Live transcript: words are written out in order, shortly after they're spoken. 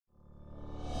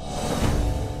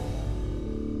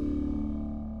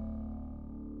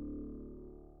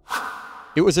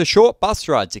It was a short bus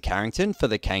ride to Carrington for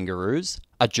the Kangaroos,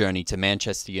 a journey to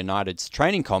Manchester United's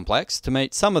training complex to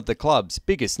meet some of the club's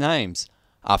biggest names.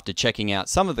 After checking out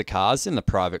some of the cars in the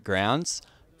private grounds,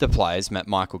 the players met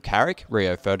Michael Carrick,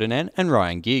 Rio Ferdinand and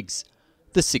Ryan Giggs.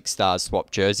 The Six Stars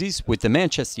swapped jerseys, with the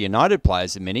Manchester United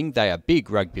players admitting they are big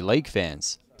rugby league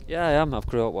fans. Yeah, I am. I've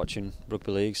grew up watching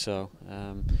rugby league, so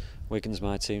Wigan's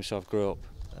my team, so I've grew up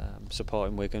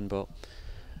supporting Wigan, but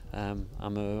I'm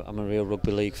a real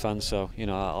rugby league fan, so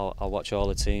I'll watch all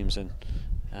the teams, and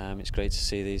it's great to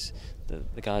see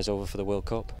the guys over for the World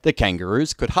Cup. The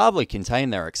Kangaroos could hardly contain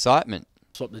their excitement.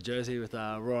 Swapped the jersey with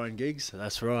Ryan Giggs.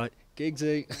 That's right,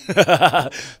 Giggsy.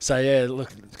 So yeah,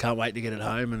 look, can't wait to get it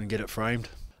home and get it framed.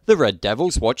 The Red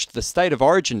Devils watched the State of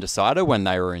Origin decider when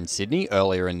they were in Sydney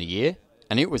earlier in the year,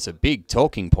 and it was a big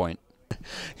talking point.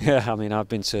 Yeah, I mean, I've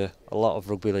been to a lot of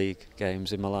rugby league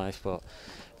games in my life, but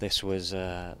this was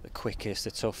the quickest,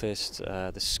 the toughest.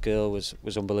 The skill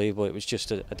was unbelievable. It was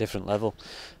just a different level,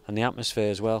 and the atmosphere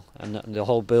as well, and the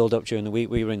whole build-up during the week.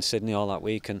 We were in Sydney all that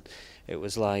week, and it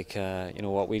was like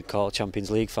what we'd call a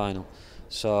Champions League final.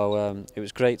 So it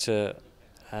was great to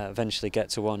eventually get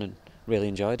to one, and really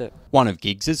enjoyed it. One of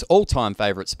Giggs's all-time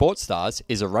favourite sports stars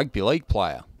is a rugby league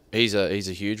player. He's a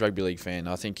huge rugby league fan.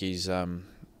 I think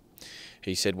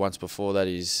he said once before that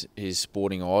his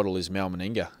sporting idol is Mal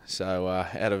Meninga. So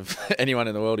out of anyone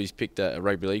in the world, he's picked a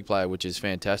rugby league player, which is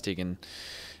fantastic. And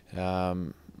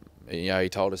he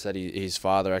told us that his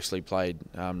father actually played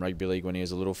rugby league when he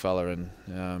was a little fella,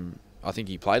 and I think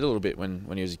he played a little bit when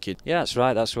he was a kid. Yeah, that's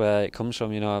right. That's where it comes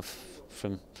from.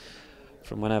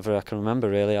 From whenever I can remember,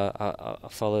 really, I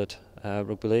followed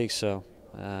rugby league. So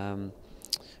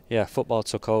yeah, football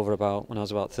took over when I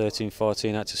was about 13,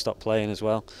 14. I had to stop playing as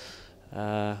well.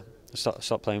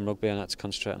 Stopped playing rugby and had to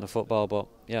concentrate on the football, but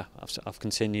yeah, I've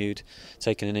continued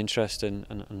taking an interest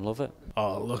and love it.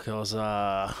 Oh look, I was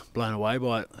blown away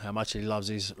by how much he loves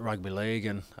his rugby league,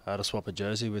 and to swap a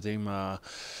jersey with him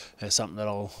is something that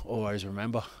I'll always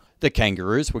remember. The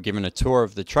Kangaroos were given a tour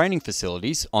of the training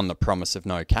facilities on the promise of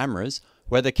no cameras,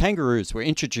 where the Kangaroos were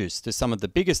introduced to some of the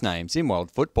biggest names in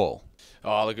world football.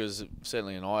 Oh look, it was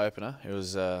certainly an eye-opener. It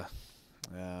was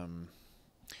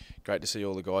great to see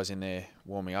all the guys in there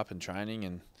warming up and training,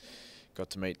 and got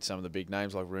to meet some of the big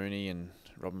names like Rooney and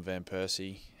Robin van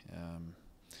Persie,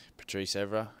 Patrice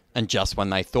Evra. And just when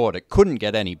they thought it couldn't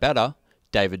get any better,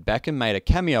 David Beckham made a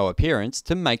cameo appearance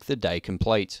to make the day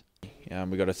complete.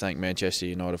 We've got to thank Manchester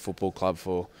United Football Club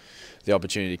for the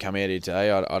opportunity to come out here today.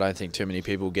 I don't think too many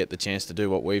people get the chance to do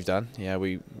what we've done.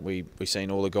 We've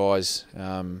seen all the guys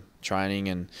training,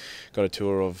 and got a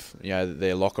tour of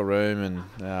their locker room,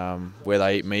 and where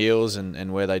they eat meals,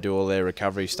 and where they do all their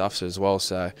recovery stuff as well.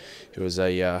 So it was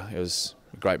a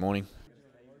great morning.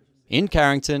 In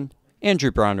Carrington,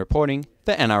 Andrew Bryan reporting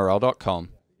for NRL.com.